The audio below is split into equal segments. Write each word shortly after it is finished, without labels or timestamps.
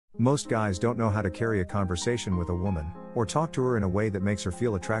Most guys don't know how to carry a conversation with a woman, or talk to her in a way that makes her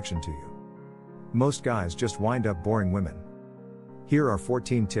feel attraction to you. Most guys just wind up boring women. Here are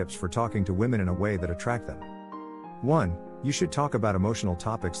 14 tips for talking to women in a way that attract them. 1. You should talk about emotional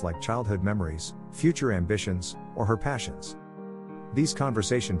topics like childhood memories, future ambitions, or her passions. These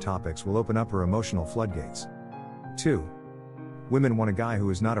conversation topics will open up her emotional floodgates. 2. Women want a guy who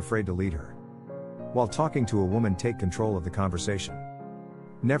is not afraid to lead her. While talking to a woman, take control of the conversation.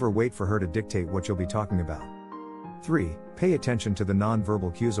 Never wait for her to dictate what you'll be talking about. 3. Pay attention to the non-verbal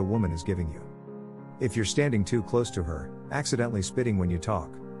cues a woman is giving you. If you're standing too close to her, accidentally spitting when you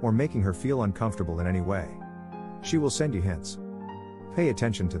talk, or making her feel uncomfortable in any way, she will send you hints. Pay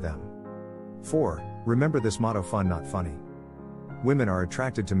attention to them. 4. Remember this motto: fun, not funny. Women are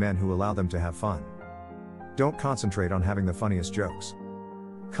attracted to men who allow them to have fun. Don't concentrate on having the funniest jokes.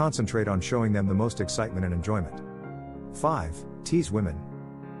 Concentrate on showing them the most excitement and enjoyment. 5. Tease women.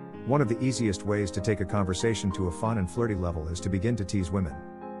 One of the easiest ways to take a conversation to a fun and flirty level is to begin to tease women.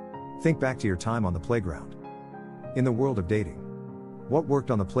 Think back to your time on the playground. In the world of dating, what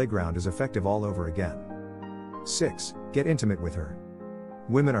worked on the playground is effective all over again. 6. Get intimate with her.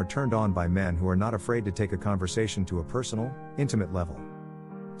 Women are turned on by men who are not afraid to take a conversation to a personal, intimate level.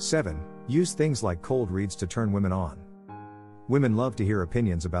 7. Use things like cold reads to turn women on. Women love to hear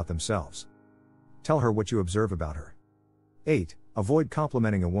opinions about themselves. Tell her what you observe about her. 8. Avoid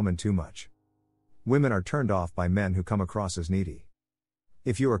complimenting a woman too much. Women are turned off by men who come across as needy.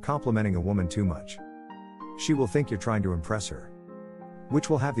 If you are complimenting a woman too much, she will think you're trying to impress her, which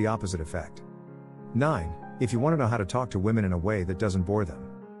will have the opposite effect. 9. If you want to know how to talk to women in a way that doesn't bore them,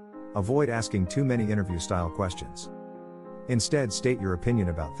 avoid asking too many interview-style questions. Instead, state your opinion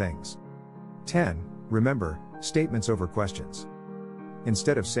about things. 10. Remember, statements over questions.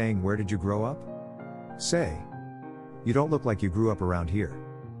 Instead of saying, "Where did you grow up?" say, "You don't look like you grew up around here."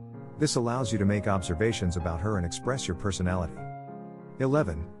 This allows you to make observations about her and express your personality.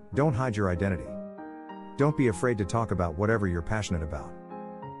 11. Don't hide your identity. Don't be afraid to talk about whatever you're passionate about.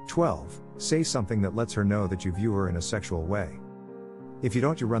 12. Say something that lets her know that you view her in a sexual way. If you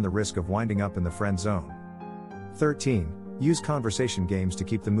don't, you run the risk of winding up in the friend zone. 13. Use conversation games to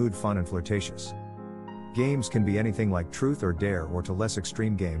keep the mood fun and flirtatious. Games can be anything like truth or dare, or to less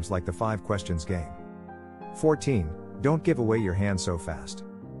extreme games like the 5 questions game. 14. Don't give away your hand so fast.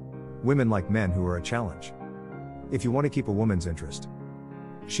 Women like men who are a challenge. If you want to keep a woman's interest,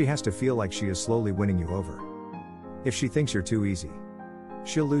 she has to feel like she is slowly winning you over. If she thinks you're too easy,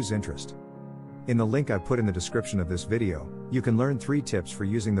 she'll lose interest. In the link I put in the description of this video, you can learn 3 tips for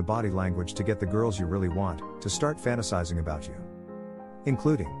using the body language to get the girls you really want to start fantasizing about you.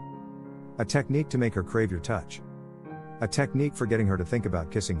 Including a technique to make her crave your touch, a technique for getting her to think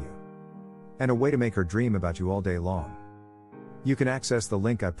about kissing you, and a way to make her dream about you all day long. You can access the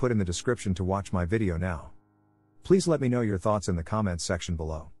link I put in the description to watch my video now. Please let me know your thoughts in the comments section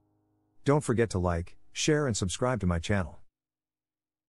below. Don't forget to like, share and subscribe to my channel.